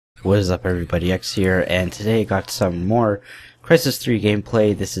What is up, everybody? X here, and today I got some more Crysis 3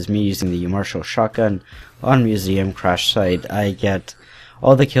 gameplay. This is me using the Marshall shotgun on Museum Crash site. I get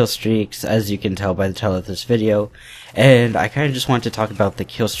all the kill streaks, as you can tell by the title of this video, and I kind of just want to talk about the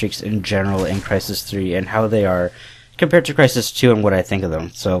kill streaks in general in Crysis 3 and how they are compared to Crysis 2 and what I think of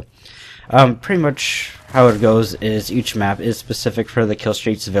them. So, pretty much how it goes is each map is specific for the kill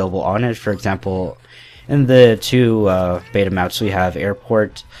streaks available on it. For example, in the two beta maps we have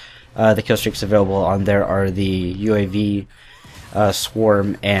Airport. The kill streaks available on there are the UAV,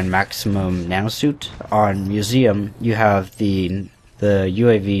 Swarm, and Maximum Nanosuit. On Museum, you have the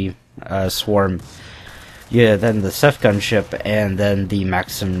UAV, Swarm, then the Ceph Gunship, and then the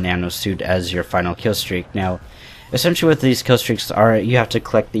Maximum Nanosuit as your final kill streak. Now, essentially what these kill streaks are, you have to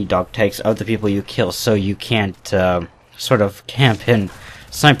collect the dog tags of the people you kill, so you can't sort of camp and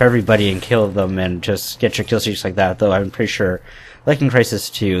snipe everybody and kill them and just get your kill streaks like that, though I'm pretty sure, like in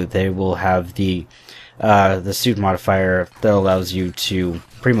Crysis 2, they will have the suit modifier that allows you to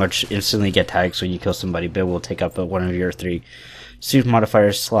pretty much instantly get tags when you kill somebody, but it will take up one of your 3 suit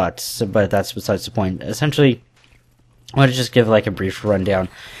modifier slots, but that's besides the point. Essentially, I want to just give like a brief rundown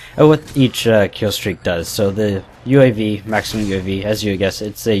of what each kill streak does. So the UAV, Maximum UAV, as you guess,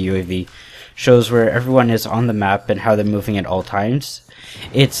 it's a UAV, shows where everyone is on the map and how they're moving at all times.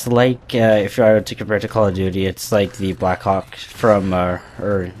 It's like, if I were to compare it to Call of Duty, it's like the Black Hawk from,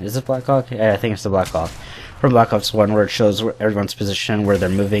 or is it Black Hawk? Yeah, I think it's the Black Hawk. From Black Ops 1, where it shows everyone's position, where they're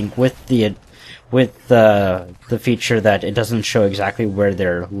moving, with the feature that it doesn't show exactly where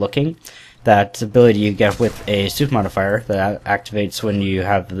they're looking. That ability you get with a suit modifier that activates when you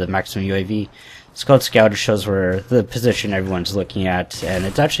have the Maximum UAV. It's called Scout. It shows where the position everyone's looking at, and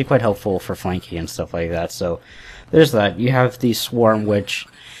it's actually quite helpful for flanking and stuff like that. So there's that. You have the Swarm, which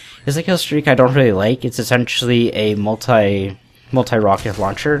is a kill streak I don't really like. It's essentially a multi-rocket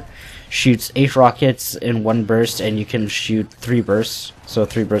launcher. Shoots 8 rockets in one burst, and you can shoot 3 bursts, so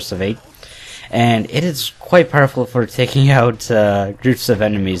 3 bursts of 8. And it is quite powerful for taking out groups of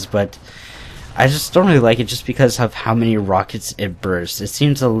enemies, but I just don't really like it just because of how many rockets it bursts. It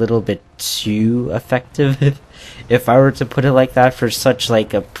seems a little bit too effective, if I were to put it like that, for such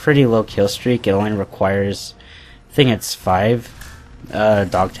like a pretty low kill streak. It only requires, I think it's 5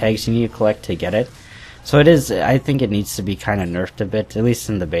 dog tags you need to collect to get it. So it is, I think it needs to be kind of nerfed a bit, at least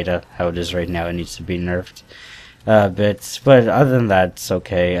in the beta, how it is right now. It needs to be nerfed a bit, but other than that, it's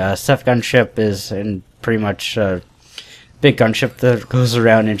okay. Ceph Gunship is in pretty much big gunship that goes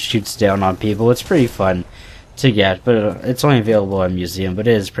around and shoots down on people. It's pretty fun to get, but it's only available at Museum, but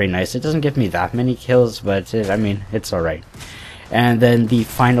it is pretty nice. It doesn't give me that many kills, but I mean, it's alright. And then the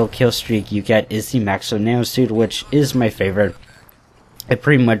final kill streak you get is the Maximum Nanosuit, which is my favorite. It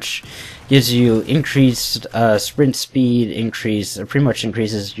pretty much gives you increased sprint speed, pretty much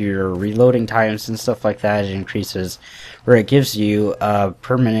increases your reloading times and stuff like that. It increases where it gives you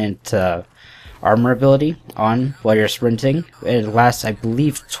permanent armor ability on while you're sprinting. It lasts, I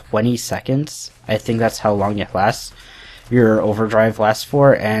believe, 20 seconds. I think that's how long it lasts. Your overdrive lasts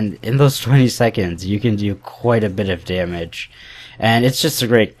for, and in those 20 seconds you can do quite a bit of damage, and it's just a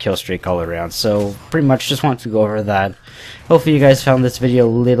great kill streak all around. So pretty much just want to go over that. Hopefully you guys found this video a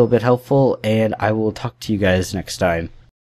little bit helpful, and I will talk to you guys next time.